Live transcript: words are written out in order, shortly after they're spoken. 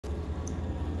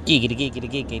Giggity, giggity,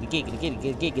 giggity, giggity,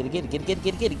 giggity, giggity, giggity,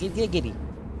 giggity, giggity, giggity.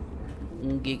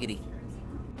 Giggity.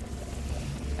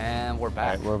 And we're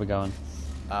back. Alright, where are we going?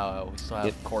 We still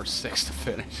have course 6 to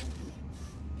finish.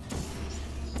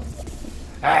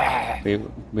 We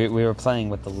were playing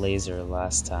with the laser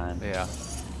last time. Yeah.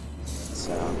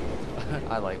 So.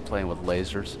 I like playing with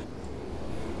lasers.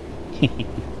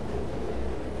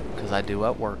 Because I do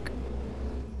at work.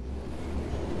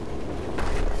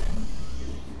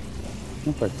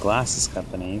 For a glasses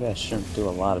company, you guys shouldn't do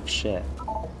a lot of shit.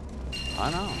 I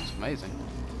know, it's amazing.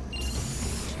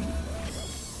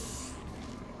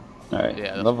 Alright,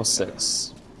 Yeah, level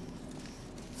 6.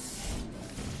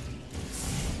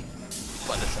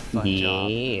 But it's a fun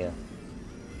job.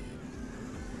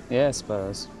 Yeah, I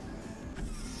suppose.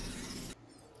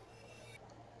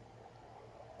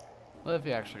 Well, if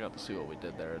you actually got to see what we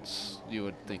did there, you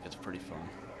would think it's pretty fun.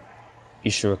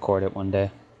 You should record it one day.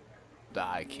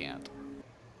 I can't.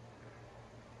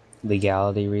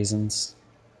 Legality reasons.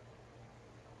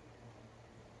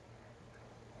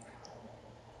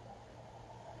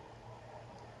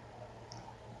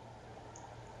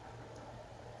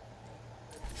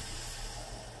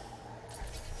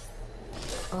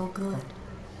 Oh, good.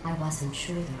 I wasn't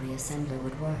sure the reassembler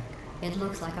would work. It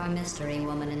looks like our mystery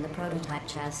woman in the prototype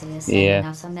chassis is sending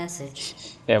us a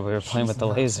message. Yeah, we were playing with the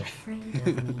laser. Afraid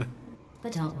of me.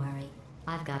 But don't worry,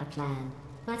 I've got a plan.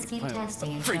 Let's keep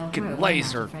testing and show her freaking we're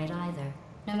laser. not afraid either.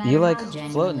 No matter You like how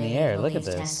float in the genuinely air. evil Look at these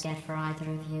this. tests get for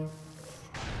either of you.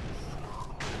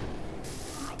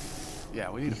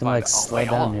 Yeah, we need You to can find like out. slow Wait,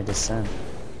 hold down on. your descent.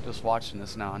 Just watching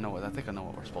this now, I think I know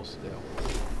what we're supposed to do.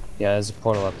 Yeah, there's a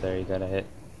portal up there you gotta hit.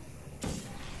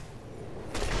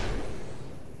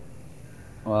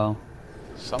 Well.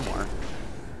 Somewhere.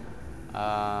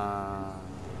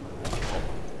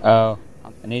 Oh. I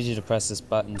need you to press this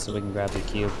button so we can grab the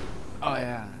cube. Oh,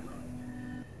 yeah.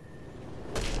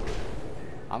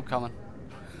 I'm coming.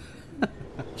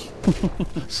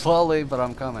 Slowly, but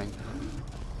I'm coming.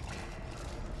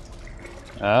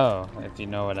 Oh, if you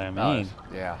know what I mean.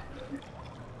 Yeah.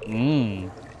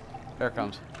 Mmm. Here it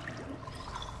comes.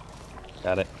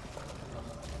 Got it.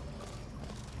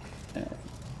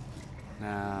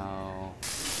 Now.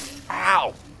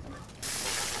 Ow!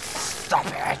 Stop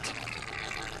it!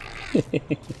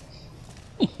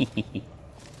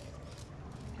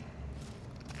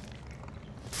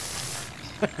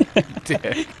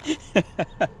 Dick.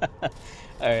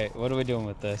 Alright, what are we doing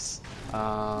with this?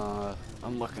 I'm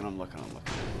looking.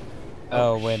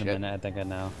 Oh, wait shit. a minute, I think I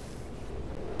know.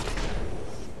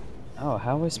 Oh,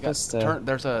 how are we supposed to... Turn,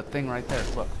 there's a thing right there,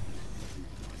 look.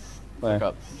 Where? Look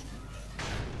up.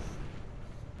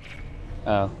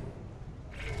 Oh.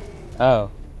 Oh.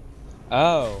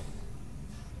 Oh.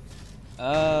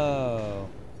 Oh.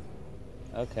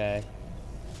 Okay.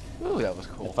 Ooh, that was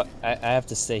cool. If I have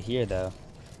to stay here, though.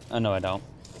 Oh, no, I don't.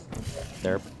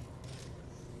 Derp.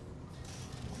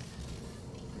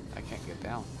 I can't get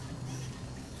down.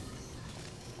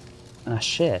 Ah,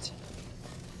 shit.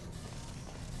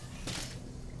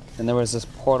 And there was this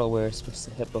portal we were supposed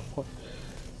to hit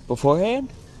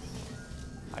beforehand?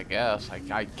 I guess.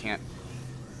 I can't.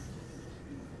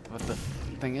 But the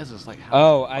thing is like how...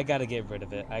 Oh, I gotta get rid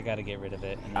of it.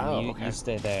 And then okay. you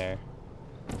stay there.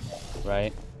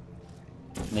 Right?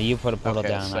 Now you put a portal Okay,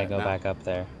 down and I set go now. back up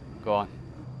there. Go on.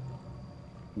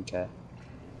 Okay.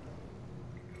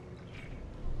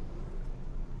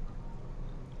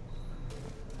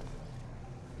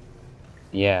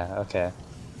 Yeah, okay.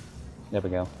 There we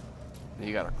go.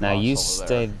 You gotta cross Now you over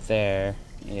stay there.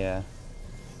 there. Yeah.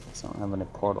 So I don't have any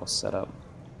portals set up.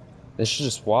 This is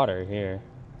just water here.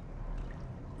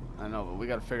 I know, but we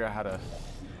gotta figure out how to...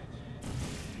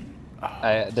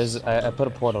 I put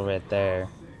a portal right there.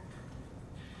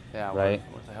 Yeah, right.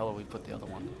 Where the hell did we put the other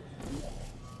one?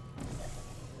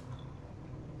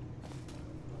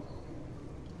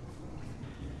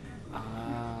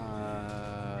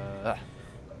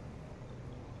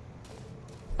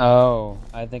 Oh,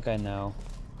 I think I know.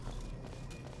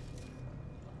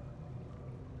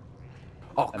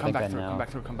 Oh, I come think I back through, know.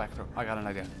 come back through. I got an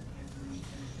idea.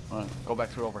 What? Go back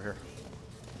through over here.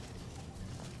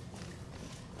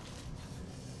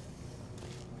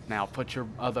 Now put your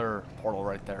other portal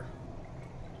right there.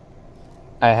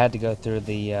 I had to go through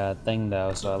the thing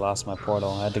though, so I lost my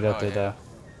portal. I had to go through yeah.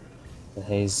 the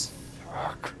haze.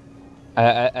 Fuck.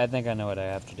 I think I know what I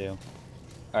have to do.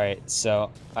 Alright,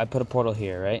 so I put a portal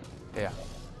here, right? Yeah.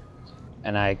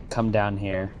 And I come down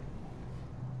here.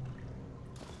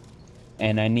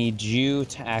 And I need you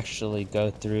to actually go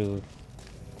through...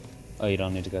 Oh, you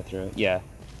don't need to go through it. Yeah.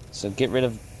 So get rid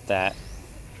of that.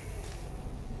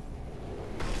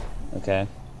 Okay.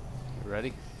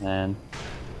 Ready? And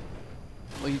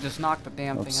Well, you just knocked the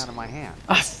damn thing Oops. out of my hand.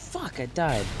 ah, fuck! I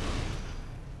died.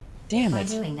 Damn By it!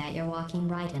 doing that, you're walking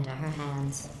right into her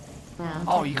hands. Well,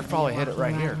 Oh, you could probably hit it walking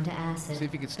right here. into acid, See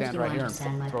if you can if stand you right here and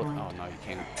understand my throw. point. Oh no, you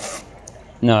can't.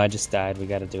 No, I just died. We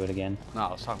got to do it again. No,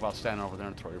 let's talk about standing over there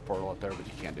and throw your portal up there, but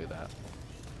you can't do that.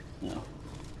 No.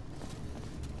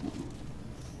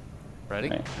 Ready?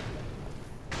 Right.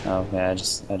 Oh yeah, I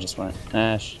just went.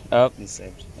 Ash. Oh, he's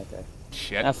saved. Okay.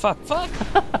 Shit. Ah, fuck! Fuck!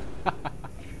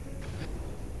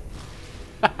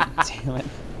 Damn it.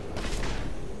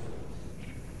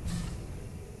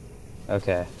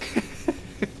 Okay.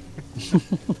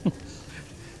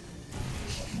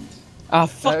 Ah,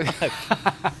 fuck!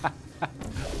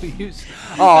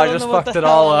 Oh, I don't just know what fucked the it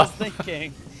hell all I was up.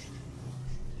 thinking.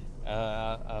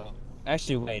 Oh.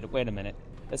 Actually, wait a minute.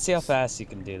 Let's see how fast you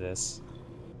can do this.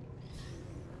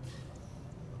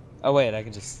 Oh wait, I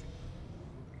can just.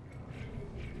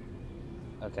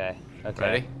 Okay. Okay.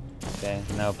 Ready? Okay.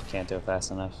 Nope, can't do it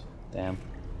fast enough. Damn.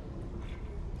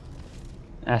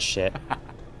 Ah, shit.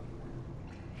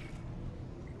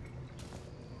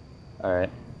 All right.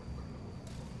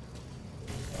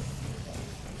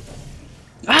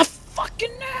 Ah,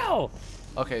 fucking no!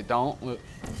 Okay, don't go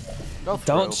through.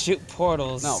 Don't shoot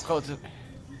portals. No, go to.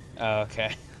 Oh,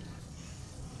 okay.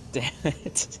 Damn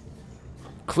it.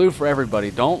 Clue for everybody: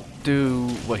 don't do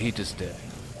what he just did.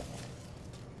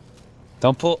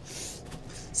 Don't pull.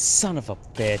 Son of a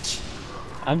bitch.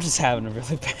 I'm just having a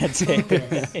really bad day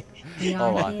today. We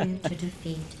Hold are on. here to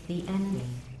defeat the enemy.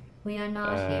 We are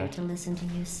not here to listen to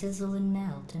you sizzle and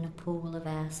melt in a pool of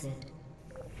acid.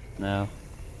 No.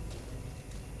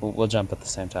 We'll jump at the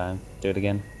same time. Do it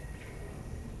again.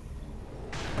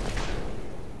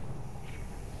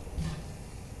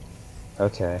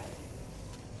 Okay.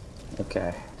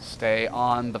 Okay. Stay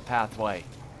on the pathway.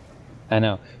 I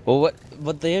know. Well,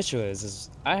 what the issue is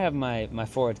I have my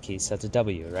forward key set to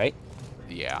W, right?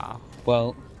 Yeah.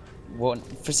 Well,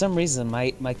 for some reason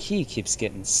my key keeps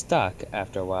getting stuck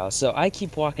after a while, so I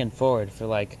keep walking forward for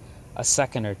like a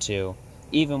second or two,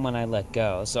 even when I let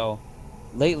go. So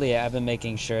lately I've been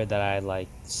making sure that I like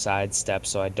sidestep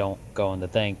so I don't go in the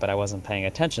thing, but I wasn't paying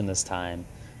attention this time,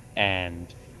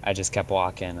 and I just kept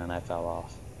walking and I fell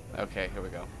off. Okay, here we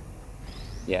go.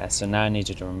 Yeah, so now I need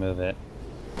you to remove it.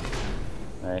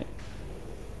 Right.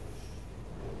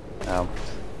 Oh.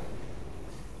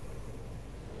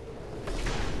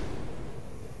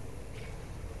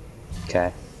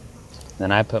 Okay.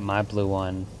 Then I put my blue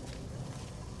one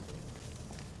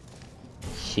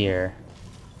here.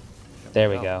 There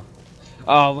we go.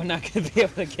 Oh, we're not gonna be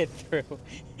able to get through.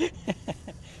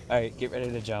 Alright, get ready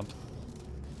to jump.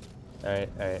 Alright.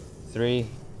 3,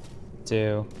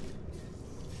 2,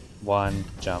 1,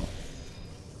 jump.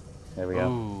 There we go.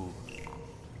 Ooh.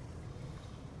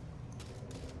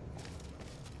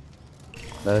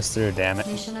 Those through, damn it.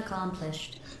 Mission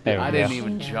accomplished. There we I go. didn't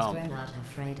even She knows jump. We're not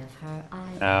afraid of her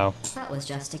either. No. That was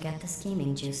just to get the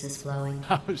scheming juices flowing.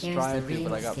 I was Here's trying the to, real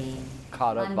but I got scheme.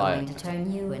 caught up I'm by going it. to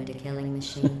turn you into killing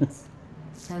machines,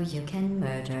 so you can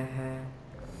murder her.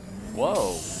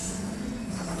 Whoa.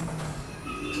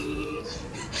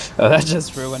 Oh, that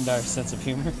just ruined our sense of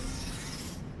humor.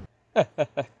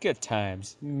 Good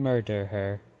times. Murder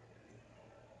her.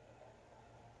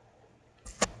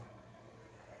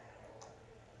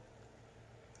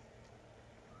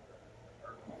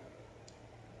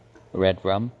 Red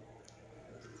rum.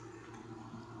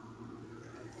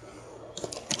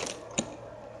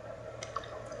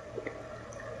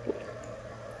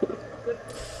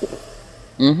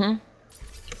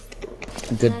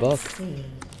 Mm-hmm. Good book. Let's see.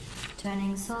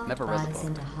 Turning soft Never read the bodies book.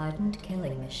 into hardened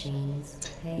killing machines. It's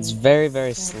Page very,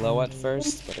 very slow at 70.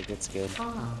 first, but it gets good.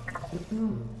 Ah,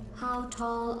 How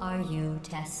tall are you,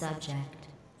 test subject?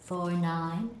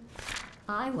 4'9"?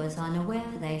 I was unaware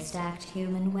they stacked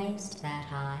human waste that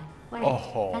high. Wait,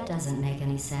 Oh. that doesn't make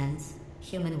any sense.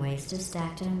 Human waste is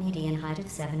stacked at a median height of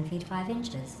 7 feet 5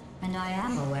 inches, and I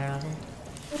am aware of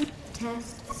it.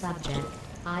 Test subject.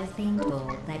 I've been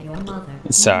told that your mother...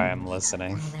 Sorry, I'm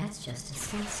listening. Oh, that's just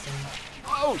disgusting.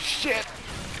 Oh shit!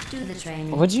 Do the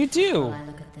training. What'd you do? While I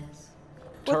look at this.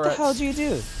 What the hell did you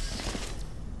do?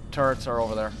 Turrets are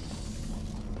over there.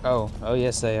 Oh,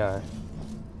 yes they are.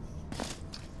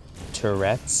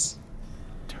 Tourette's?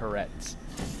 Turrets.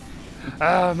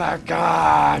 Oh my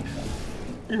god!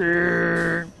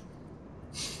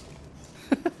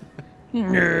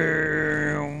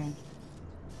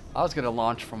 I was gonna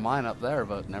launch from mine up there,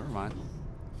 but never mind.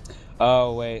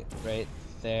 Oh, wait, right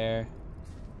there.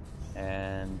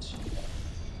 And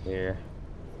here.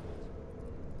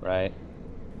 Right.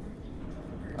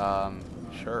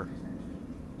 Sure.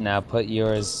 Now put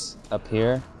yours up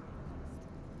here.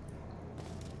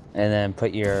 And then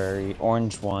put your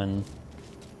orange one.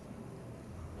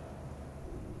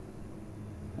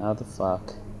 How the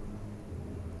fuck?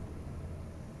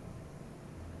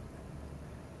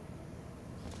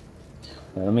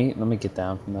 Wait, let me get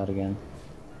down from that again.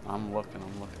 I'm looking.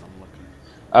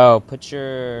 Oh, put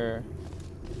your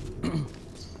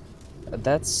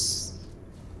that's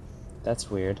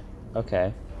weird.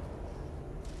 Okay.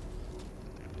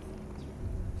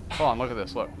 Hold on, look at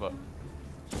this. Look.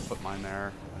 Put mine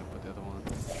there. And put the other one.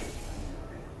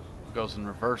 It goes in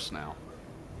reverse now.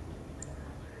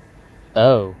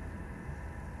 Oh.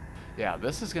 Yeah,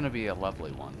 this is gonna be a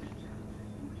lovely one.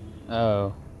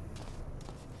 Oh.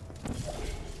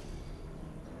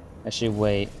 Actually,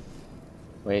 wait.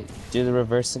 Wait, do the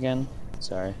reverse again?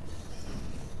 Sorry.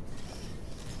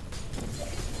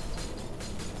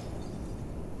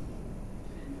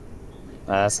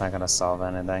 That's not gonna solve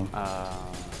anything.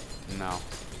 No.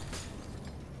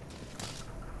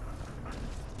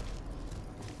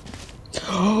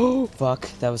 Oh, fuck.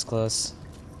 That was close.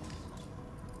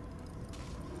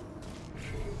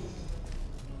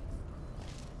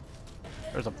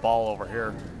 There's a ball over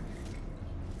here.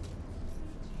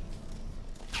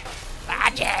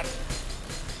 Magic!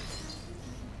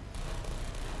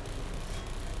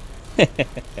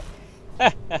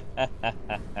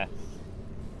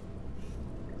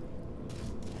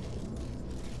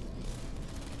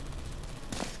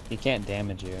 He can't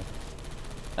damage you.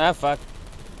 Ah, fuck.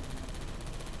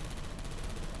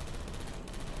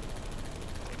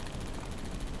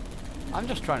 I'm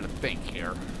just trying to think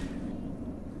here.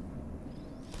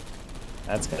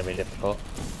 That's gonna be difficult.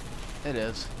 It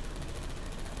is.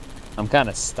 I'm kind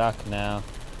of stuck now.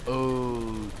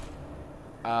 Ooh.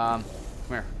 Come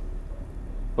here.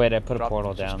 Wait, I put a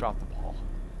portal Just down. drop the ball.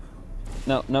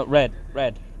 No, no, red.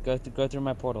 Go through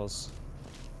my portals.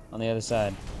 On the other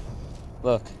side.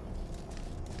 Look.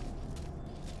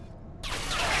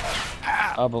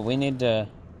 Oh, but we need to...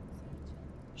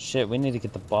 Shit, we need to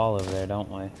get the ball over there,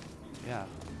 don't we? Yeah.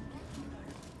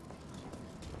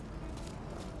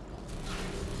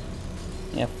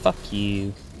 Yeah, fuck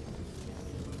you.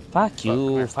 Fuck you. Look,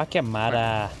 come here. Fuck your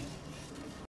mother.